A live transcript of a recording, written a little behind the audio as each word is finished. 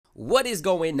What is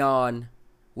going on?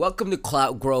 Welcome to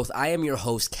Clout Growth. I am your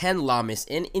host, Ken Lamas,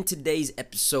 and in today's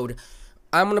episode,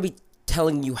 I'm gonna be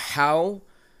telling you how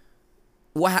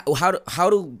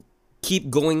to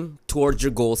keep going towards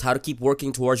your goals, how to keep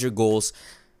working towards your goals,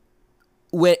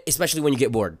 especially when you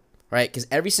get bored, right? Because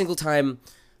every single time,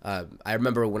 I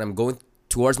remember when I'm going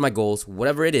towards my goals,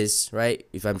 whatever it is, right?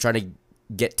 If I'm trying to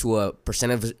get to a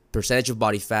percentage of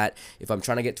body fat, if I'm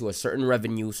trying to get to a certain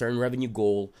revenue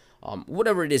goal,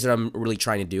 whatever it is that I'm really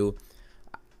trying to do,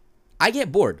 I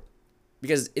get bored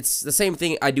because it's the same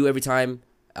thing I do every time.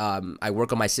 I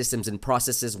work on my systems and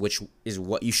processes, which is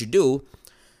what you should do,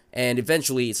 and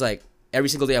eventually it's like every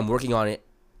single day I'm working on it,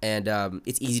 and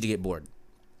it's easy to get bored.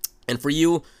 And for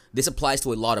you, this applies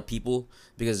to a lot of people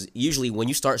because usually when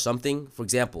you start something, for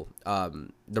example,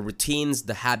 the routines,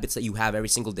 the habits that you have every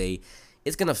single day,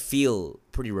 it's going to feel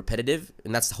pretty repetitive,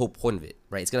 and that's the whole point of it,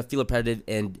 right? It's going to feel repetitive,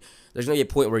 and there's going to be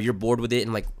a point where you're bored with it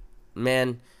and like,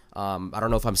 man, I don't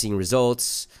know if I'm seeing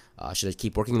results. Should I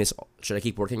keep working this? Should I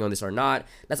keep working on this or not?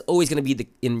 That's always going to be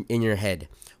in your head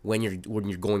when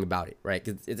you're going about it, right?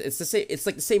 It's the same. It's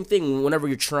like the same thing whenever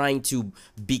you're trying to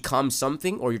become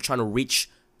something or you're trying to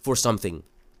reach for something.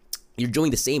 You're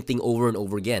doing the same thing over and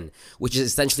over again, which is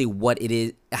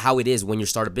essentially how it is when you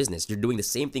start a business. You're doing the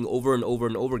same thing over and over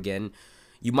and over again.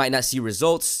 You might not see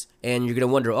results, and you're gonna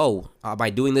wonder, oh, am I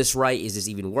doing this right? Is this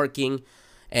even working?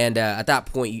 And at that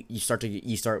point, you start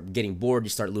getting bored. You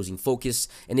start losing focus,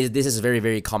 and this is very,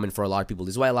 very common for a lot of people.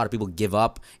 This is why a lot of people give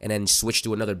up and then switch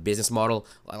to another business model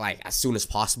like as soon as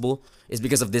possible. Is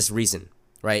because of this reason,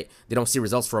 right? They don't see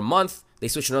results for a month. They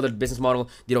switch to another business model.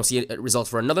 They don't see results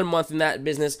for another month in that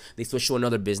business. They switch to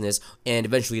another business, and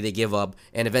eventually they give up,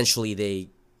 and eventually they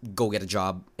go get a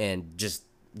job and just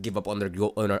give up on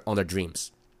their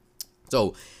dreams.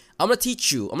 So I'm gonna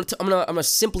teach you. I'm gonna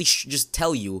simply just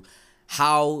tell you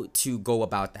how to go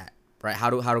about that, right? How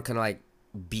to kind of like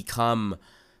become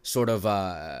sort of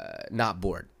not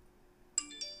bored.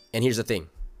 And here's the thing: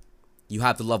 you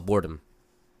have to love boredom.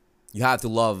 You have to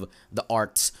love the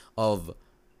art of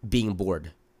being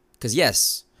bored, because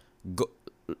yes,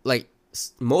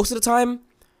 most of the time,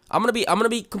 I'm gonna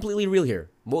be completely real here.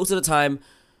 Most of the time,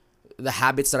 the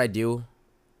habits that I do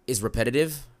is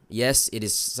repetitive. Yes,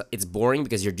 it's boring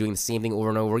because you're doing the same thing over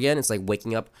and over again. It's like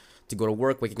waking up to go to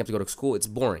work, waking up to go to school. It's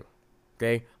boring,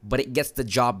 okay? But it gets the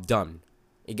job done.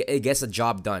 It gets the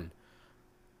job done.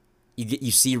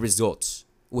 You see results,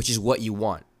 which is what you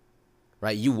want,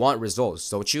 right? You want results,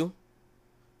 don't you?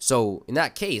 So in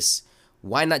that case,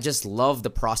 why not just love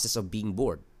the process of being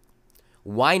bored?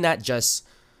 Why not just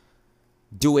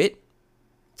do it,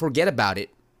 forget about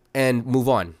it, and move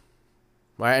on,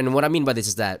 right? And what I mean by this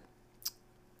is that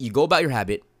you go about your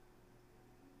habit,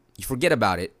 you forget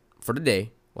about it for the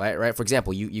day, right? For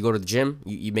example, you go to the gym,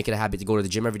 you make it a habit to go to the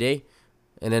gym every day,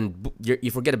 and then you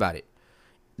forget about it.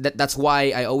 That's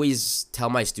why I always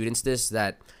tell my students this,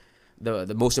 that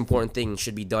the most important thing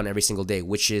should be done every single day,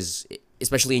 which is,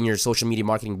 especially in your social media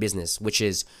marketing business, which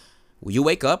is you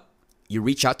wake up, you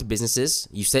reach out to businesses,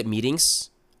 you set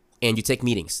meetings, and you take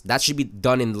meetings. That should be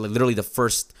done in literally the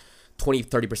first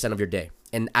 20-30% of your day.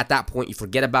 And at that point, you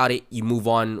forget about it, you move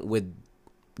on with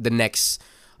the next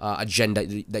agenda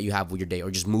that you have with your day,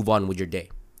 or just move on with your day,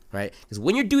 right? Because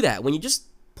when you do that, when you just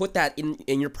put that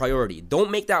in your priority, don't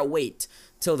make that wait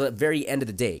till the very end of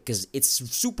the day, because it's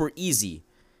super easy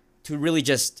to really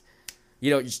just,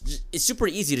 it's super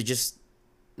easy to just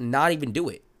not even do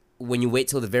it when you wait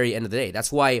till the very end of the day.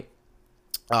 That's why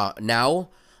now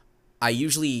I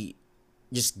usually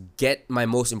just get my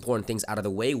most important things out of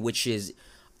the way, which is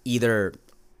either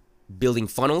building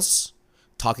funnels,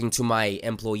 talking to my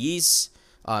employees,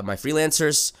 my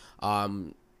freelancers,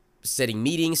 setting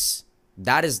meetings.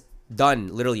 That is done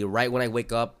literally right when I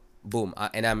wake up. Boom,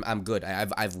 and I'm good.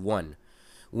 I've won.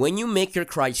 When you make your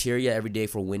criteria every day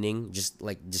for winning, just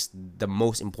the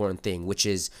most important thing, which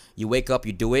is you wake up,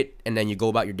 you do it, and then you go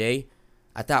about your day.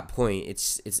 At that point,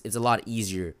 it's a lot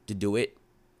easier to do it,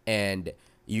 and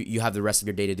you have the rest of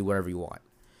your day to do whatever you want.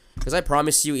 Because I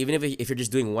promise you, even if you're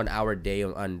just doing 1 hour a day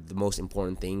on the most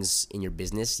important things in your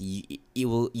business, you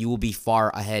will be far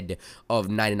ahead of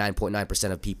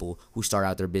 99.9% of people who start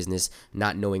out their business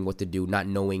not knowing what to do,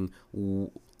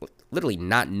 literally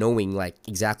not knowing like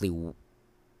exactly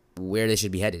where they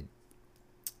should be headed.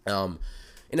 And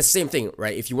it's the same thing,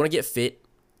 right? If you want to get fit,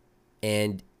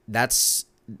 and it's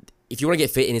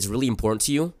really important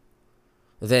to you,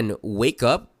 then wake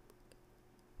up.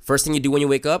 First thing you do when you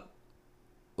wake up,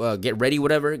 get ready,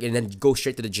 whatever, and then go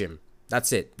straight to the gym.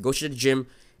 That's it. Go straight to the gym,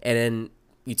 and then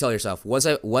you tell yourself, once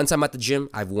I'm at the gym,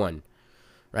 I've won,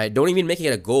 right? Don't even make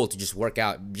it a goal to just work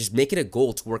out. Just make it a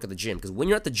goal to work at the gym. Because when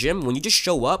you're at the gym, when you just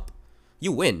show up,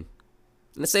 you win.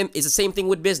 And it's the same thing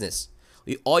with business.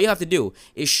 All you have to do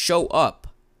is show up,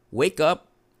 wake up,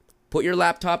 put your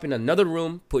laptop in another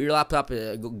room, put your laptop,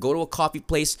 go to a coffee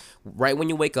place right when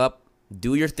you wake up,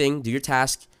 do your thing, do your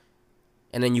task,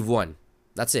 and then you've won.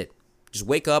 That's it. Just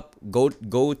wake up, go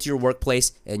to your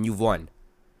workplace, and you've won.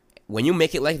 When you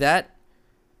make it like that,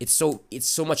 it's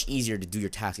so much easier to do your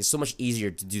task. It's so much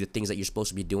easier to do the things that you're supposed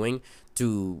to be doing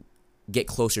to get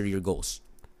closer to your goals.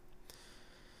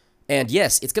 And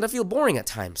yes, it's gonna feel boring at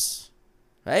times,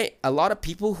 right? A lot of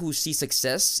people who see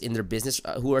success in their business,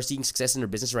 who are seeing success in their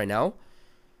business right now,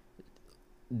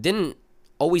 didn't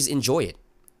always enjoy it.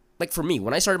 Like for me,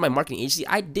 when I started my marketing agency,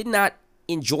 I did not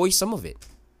enjoy some of it.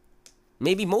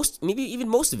 Maybe even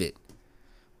most of it.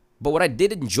 But what I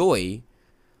did enjoy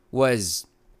was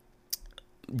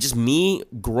just me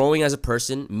growing as a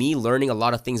person, me learning a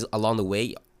lot of things along the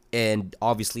way, and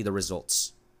obviously the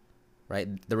results, right?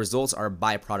 The results are a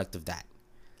byproduct of that.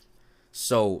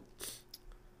 So,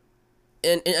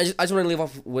 and I just want to leave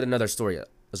off with another story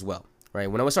as well,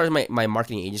 right? When I was starting my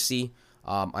marketing agency,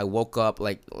 I woke up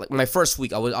like my first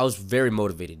week. I was very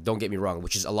motivated. Don't get me wrong,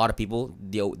 which is a lot of people.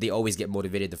 They always get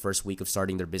motivated the first week of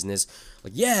starting their business,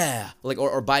 like yeah, like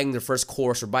or buying their first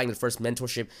course or buying their first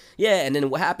mentorship, yeah. And then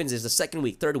what happens is the second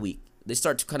week, third week, they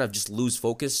start to kind of just lose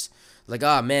focus. Like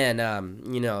oh man,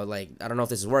 like I don't know if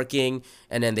this is working,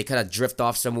 and then they kind of drift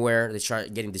off somewhere. They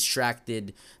start getting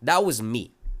distracted. That was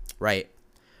me, right?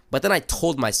 But then I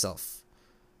told myself,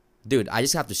 dude, I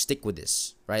just have to stick with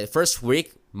this, right? The first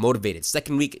week, motivated.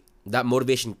 Second week, that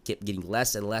motivation kept getting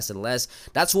less and less and less.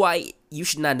 That's why you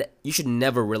should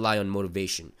never rely on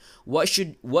motivation. What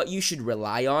you should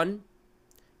rely on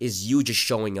is you just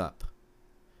showing up.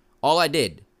 All I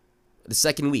did the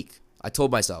second week, I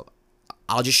told myself,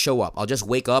 I'll just show up. I'll just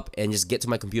wake up and just get to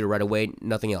my computer right away,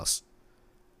 nothing else.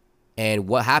 And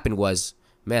what happened was,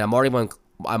 man, I'm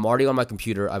already on my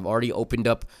computer. I've already opened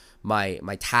up my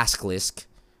task list.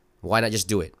 Why not just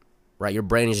do it? Right? Your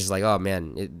brain is just like, oh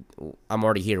man, I'm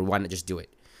already here. Why not just do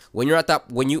it? When you're at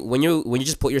that, when you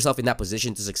just put yourself in that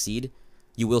position to succeed,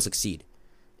 you will succeed.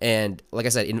 And like I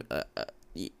said,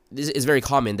 this is very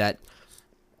common that,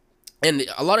 and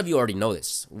a lot of you already know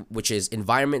this, which is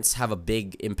environments have a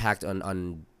big impact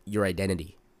on your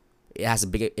identity. It has a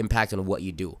big impact on what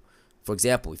you do. For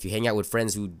example, if you hang out with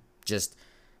friends who just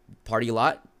party a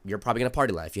lot, you're probably gonna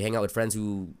party a lot. If you hang out with friends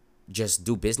who just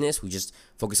do business, who just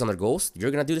focus on their goals,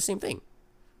 you're gonna do the same thing.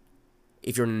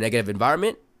 If you're in a negative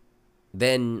environment,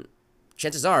 then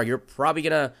chances are you're probably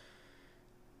gonna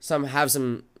have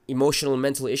some emotional and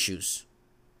mental issues.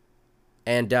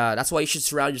 And that's why you should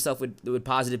surround yourself with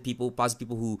positive people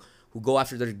who go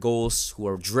after their goals, who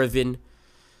are driven.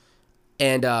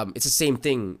 And it's the same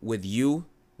thing with you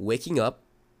waking up,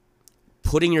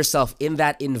 putting yourself in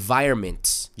that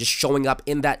environment, just showing up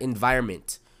in that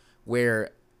environment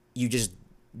where you just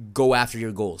go after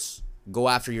your goals, go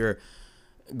after your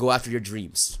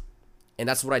dreams. And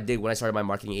that's what I did when I started my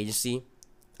marketing agency.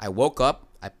 I woke up,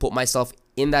 I put myself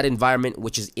in that environment,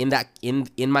 which is in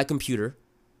my computer,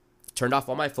 turned off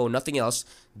all my phone, nothing else,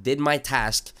 did my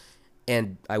task,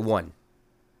 and I won.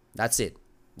 That's it.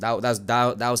 That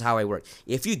was how I work.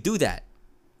 If you do that,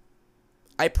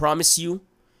 I promise you,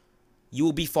 you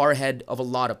will be far ahead of a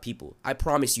lot of people. I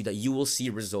promise you that you will see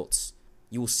results.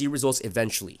 You will see results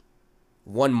eventually.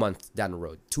 1 month down the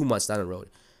road, 2 months down the road.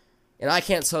 And I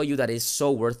can't tell you that it's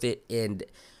so worth it. And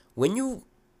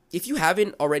if you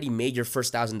haven't already made your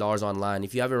first $1,000 online,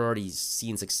 if you haven't already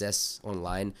seen success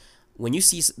online, when you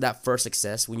see that first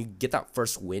success, when you get that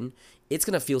first win, it's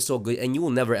going to feel so good and you will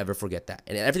never ever forget that.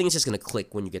 And everything is just going to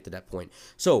click when you get to that point.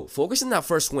 So focus on that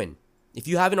first win. If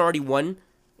you haven't already won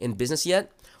in business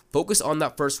yet, focus on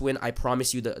that first win. I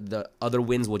promise you the other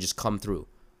wins will just come through.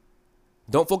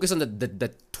 Don't focus on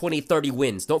the 20, 30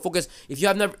 wins. Don't focus, if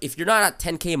you're not at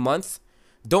 10K a month,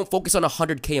 don't focus on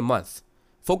 100K a month.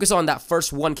 Focus on that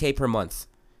first 1K per month.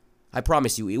 I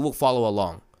promise you, it will follow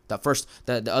along. That first,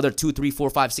 the other 2, 3, 4,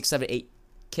 5, 6, 7,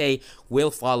 8K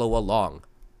will follow along.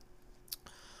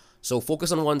 So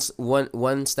focus on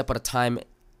one step at a time.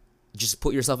 Just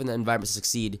put yourself in the environment to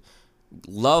succeed.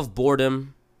 Love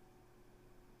boredom.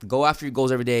 Go after your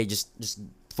goals every day. Just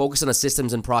focus on the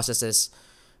systems and processes.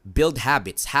 Build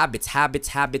habits. Habits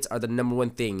are the number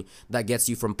one thing that gets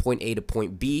you from point A to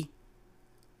point B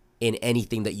in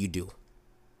anything that you do.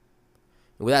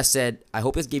 And with that said, I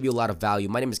hope this gave you a lot of value.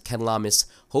 My name is Ken Lamas,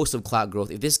 host of Clout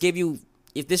Growth. If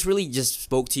this really just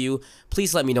spoke to you,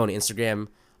 please let me know on Instagram.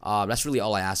 That's really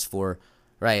all I asked for.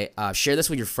 right? Share this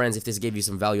with your friends if this gave you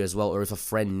some value as well, or if a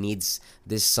friend needs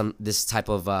this type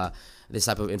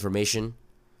of information.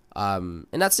 And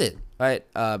that's it. All right.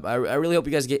 I really hope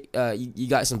you guys get you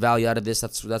got some value out of this.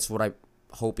 That's what I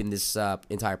hope in this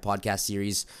entire podcast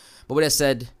series. But with that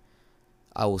said,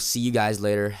 I will see you guys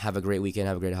later. Have a great weekend.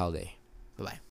 Have a great holiday. Bye bye.